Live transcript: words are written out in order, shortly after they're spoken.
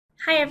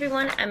Hi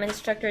everyone, I'm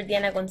instructor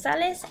Diana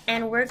Gonzalez,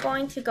 and we're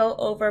going to go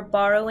over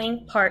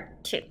borrowing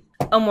part 2,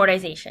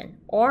 amortization,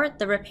 or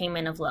the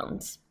repayment of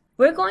loans.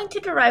 We're going to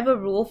derive a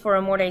rule for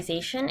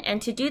amortization,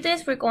 and to do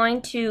this, we're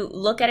going to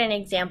look at an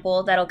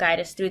example that'll guide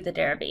us through the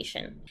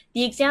derivation.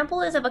 The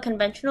example is of a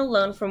conventional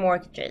loan for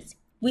mortgages.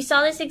 We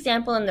saw this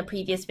example in the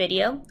previous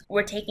video.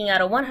 We're taking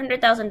out a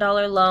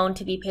 $100,000 loan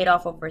to be paid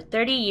off over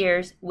 30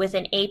 years with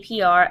an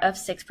APR of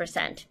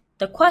 6%.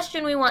 The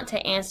question we want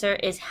to answer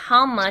is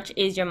how much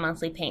is your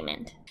monthly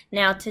payment?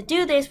 Now to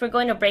do this, we're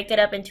going to break it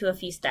up into a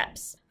few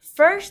steps.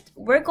 First,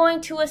 we're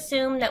going to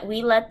assume that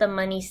we let the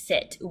money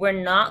sit. We're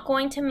not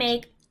going to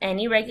make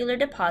any regular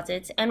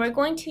deposits, and we're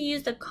going to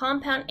use the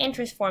compound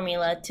interest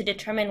formula to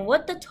determine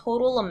what the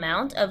total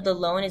amount of the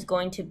loan is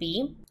going to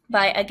be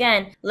by,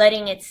 again,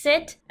 letting it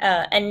sit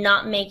and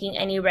not making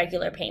any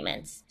regular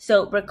payments.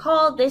 So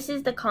recall, this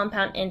is the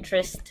compound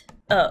interest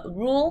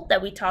rule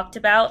that we talked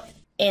about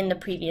in the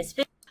previous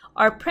video.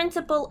 Our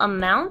principal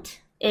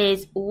amount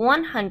is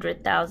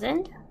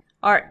 $100,000.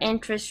 Our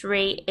interest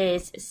rate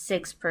is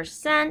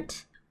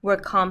 6%. We're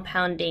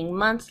compounding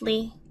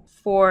monthly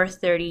for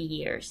 30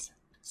 years.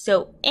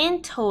 So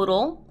in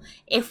total,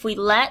 if we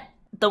let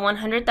the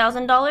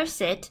 $100,000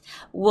 sit,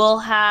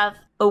 we'll have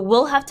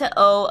to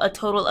owe a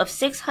total of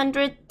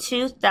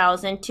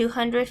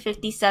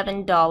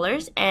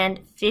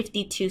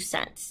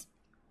 $602,257.52.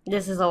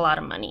 This is a lot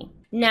of money.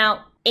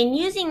 Now, in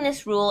using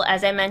this rule,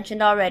 as I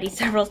mentioned already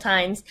several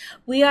times,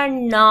 we are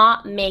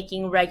not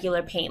making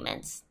regular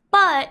payments.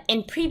 But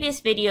in previous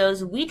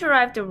videos, we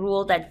derived a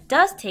rule that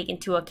does take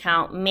into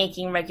account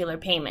making regular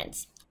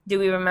payments. Do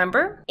we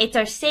remember? It's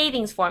our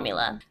savings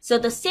formula. So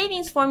the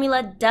savings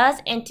formula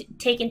does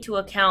take into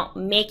account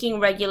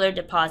making regular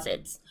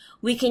deposits.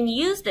 We can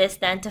use this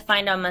then to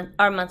find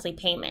our monthly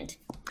payment.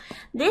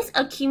 This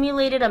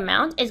accumulated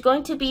amount is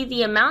going to be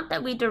the amount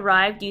that we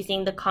derived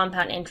using the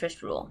compound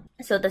interest rule.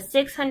 So the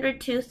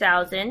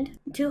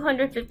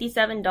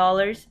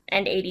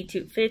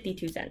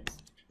 $602,257.52.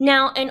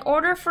 Now, in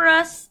order for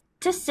us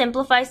to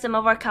simplify some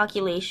of our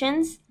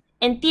calculations,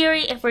 in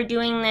theory, if we're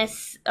doing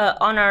this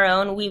on our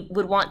own, we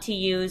would want to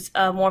use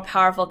a more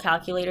powerful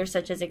calculator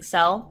such as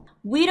Excel.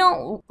 We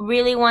don't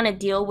really want to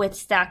deal with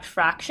stacked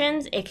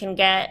fractions. It can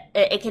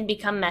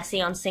become messy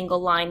on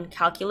single line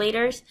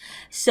calculators.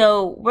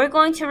 So we're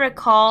going to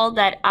recall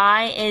that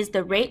I is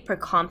the rate per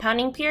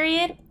compounding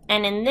period.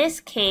 And in this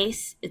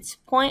case, it's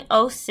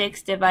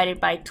 0.06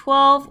 divided by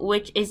 12,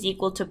 which is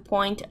equal to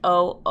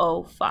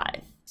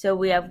 0.005. So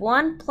we have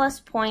 1 plus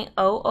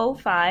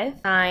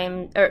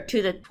 0.005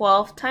 to the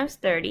 12 times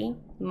 30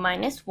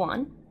 minus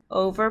 1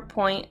 over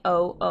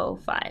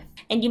 0.005.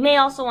 And you may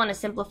also want to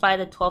simplify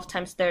the 12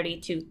 times 30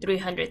 to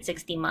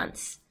 360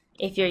 months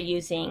if you're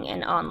using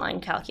an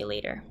online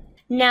calculator.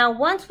 Now,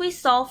 once we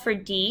solve for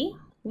D,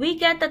 we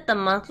get that the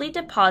monthly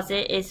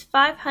deposit is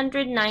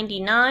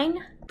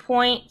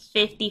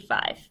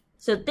 $599.55.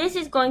 So this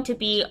is going to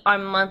be our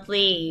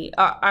monthly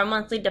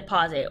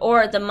deposit,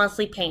 or the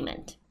monthly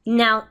payment.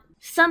 Now,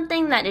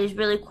 something that is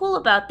really cool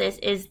about this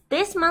is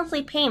this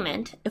monthly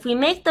payment, if we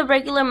make the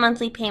regular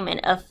monthly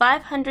payment of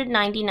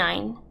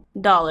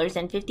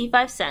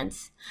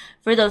 $599.55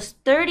 for those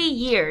 30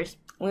 years,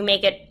 we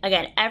make it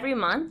again every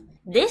month,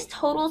 this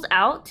totals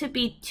out to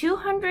be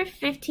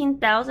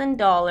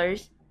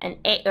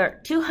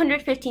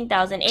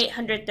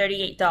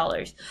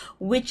 $215,838,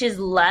 which is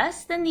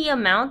less than the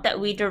amount that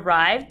we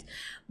derived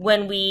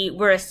when we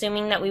were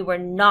assuming that we were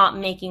not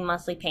making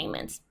monthly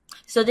payments.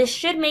 So this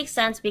should make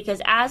sense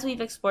because, as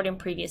we've explored in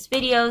previous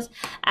videos,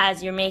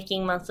 as you're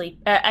making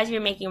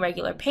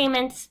regular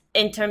payments,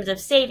 in terms of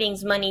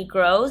savings, money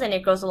grows and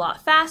it grows a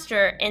lot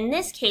faster. In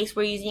this case,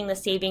 we're using the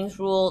savings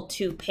rule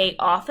to pay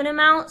off an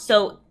amount.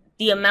 So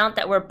the amount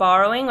that we're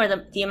borrowing, or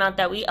the amount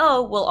that we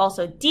owe, will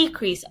also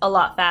decrease a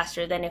lot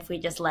faster than if we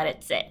just let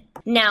it sit.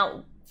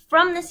 Now,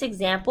 from this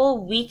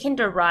example, we can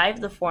derive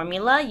the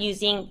formula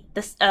using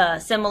the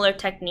similar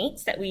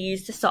techniques that we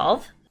use to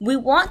solve. We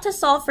want to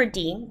solve for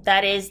D,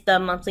 that is the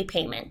monthly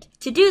payment.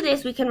 To do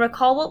this, we can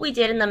recall what we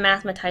did in the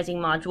mathematizing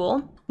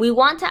module. We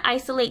want to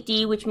isolate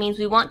D, which means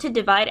we want to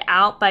divide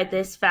out by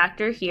this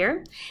factor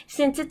here.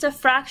 Since it's a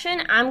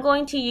fraction, I'm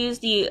going to use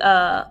the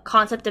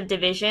concept of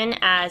division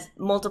as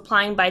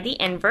multiplying by the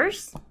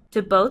inverse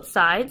to both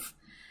sides.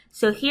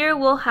 So here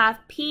we'll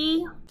have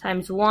P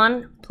times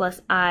 1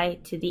 plus I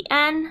to the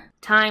n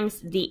times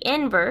the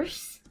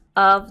inverse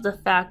of the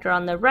factor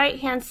on the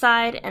right-hand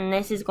side, and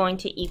this is going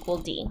to equal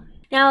D.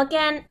 Now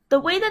again, the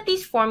way that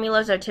these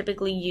formulas are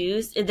typically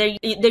used, they're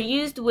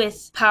used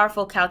with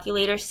powerful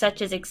calculators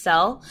such as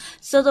Excel.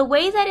 So the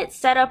way that it's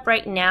set up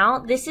right now,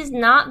 this is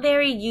not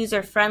very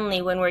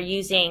user-friendly when we're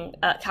using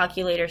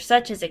calculators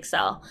such as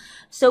Excel.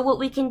 So what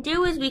we can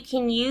do is we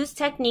can use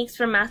techniques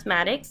from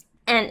mathematics.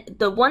 And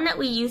the one that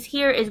we use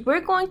here is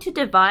we're going to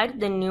divide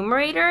the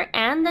numerator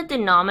and the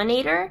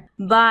denominator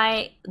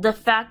by the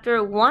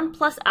factor 1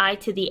 plus I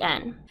to the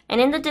n.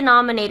 And in the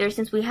denominator,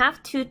 since we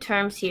have two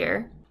terms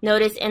here,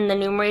 notice in the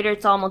numerator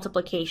it's all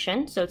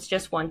multiplication, so it's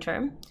just one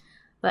term.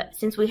 But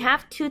since we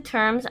have two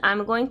terms,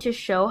 I'm going to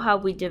show how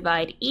we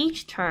divide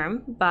each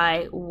term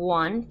by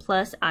 1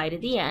 plus I to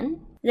the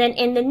n. Then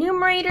in the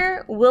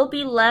numerator, we'll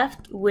be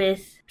left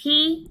with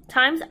p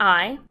times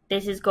I.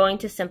 This is going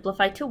to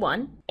simplify to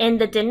 1. In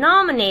the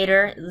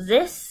denominator,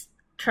 this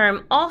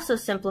term also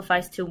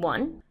simplifies to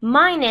 1,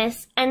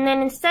 minus, and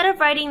then instead of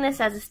writing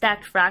this as a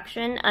stacked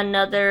fraction,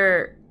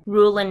 another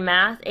rule in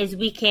math is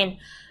we can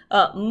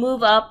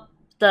move up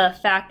the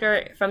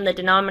factor from the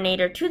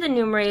denominator to the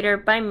numerator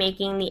by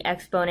making the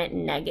exponent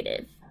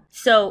negative.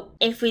 So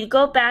if we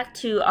go back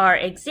to our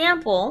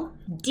example,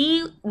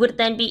 D would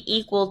then be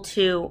equal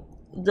to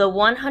the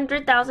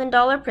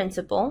 $100,000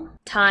 principal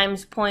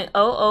times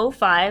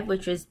 0.005,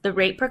 which was the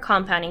rate per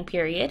compounding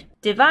period,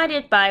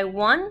 divided by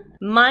 1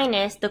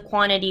 minus the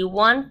quantity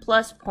 1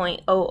 plus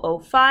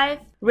 0.005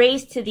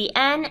 raised to the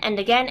n, and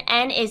again,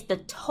 n is the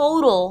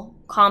total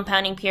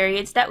compounding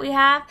periods that we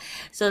have,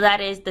 so that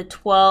is the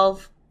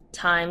 12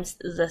 times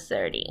the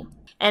 30.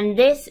 And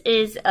this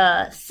is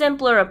a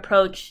simpler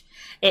approach.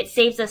 It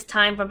saves us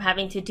time from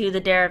having to do the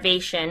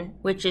derivation,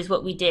 which is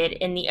what we did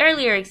in the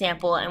earlier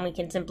example, and we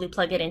can simply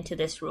plug it into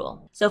this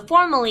rule. So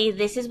formally,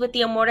 this is what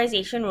the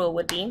amortization rule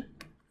would be.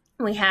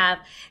 We have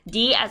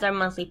D as our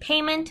monthly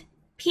payment,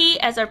 P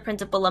as our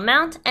principal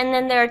amount, and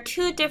then there are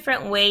two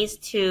different ways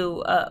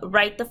to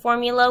write the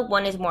formula.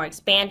 One is more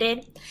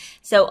expanded.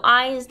 So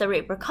I is the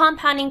rate per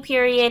compounding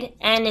period,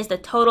 N is the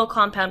total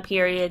compound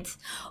periods,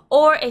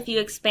 or if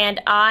you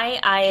expand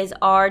I is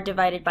R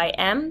divided by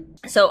M.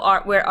 So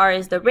where R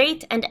is the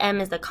rate and M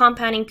is the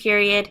compounding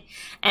period,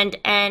 and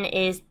N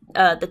is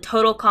the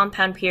total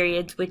compound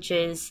periods, which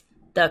is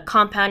the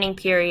compounding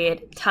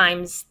period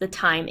times the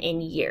time in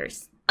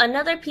years.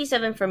 Another piece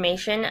of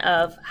information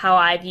of how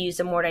I've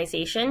used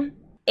amortization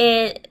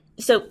is,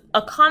 so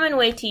a common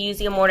way to use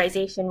the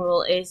amortization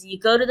rule is you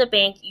go to the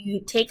bank,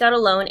 you take out a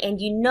loan, and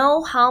you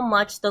know how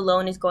much the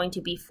loan is going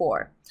to be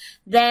for.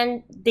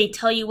 Then they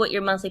tell you what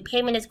your monthly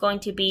payment is going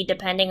to be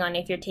depending on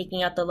if you're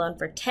taking out the loan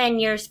for 10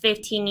 years,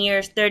 15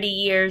 years, 30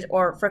 years,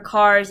 or for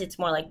cars, it's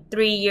more like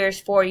 3 years,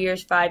 4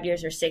 years, 5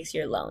 years, or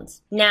 6-year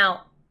loans.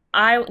 Now,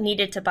 I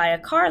needed to buy a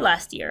car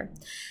last year,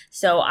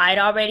 so I'd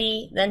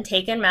already then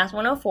taken Math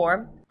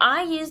 104.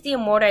 I used the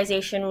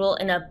amortization rule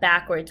in a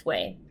backwards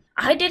way.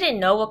 I didn't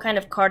know what kind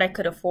of card I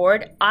could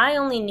afford. I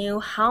only knew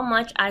how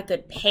much I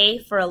could pay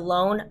for a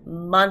loan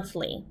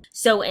monthly.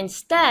 So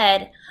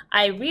instead,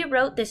 I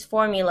rewrote this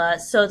formula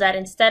so that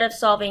instead of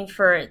solving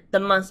for the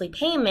monthly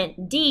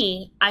payment,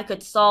 D, I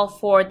could solve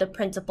for the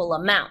principal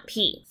amount,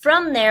 P.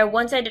 From there,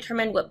 once I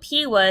determined what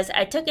P was,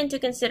 I took into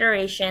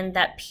consideration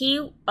that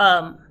P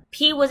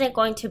wasn't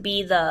going to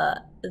be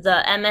the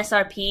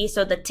MSRP,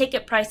 so the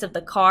ticket price of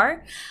the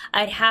car.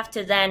 I'd have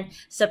to then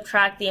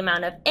subtract the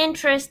amount of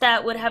interest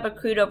that would have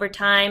accrued over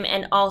time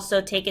and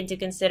also take into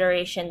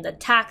consideration the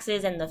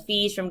taxes and the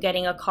fees from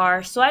getting a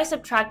car. So I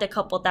subtract a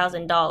couple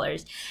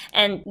 $1,000s,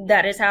 and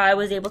that is how I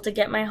was able to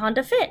get my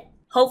Honda Fit.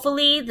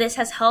 Hopefully this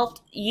has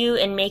helped you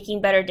in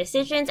making better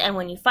decisions, and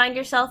when you find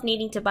yourself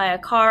needing to buy a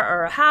car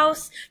or a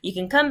house, you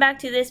can come back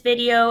to this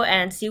video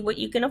and see what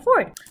you can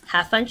afford.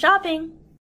 Have fun shopping!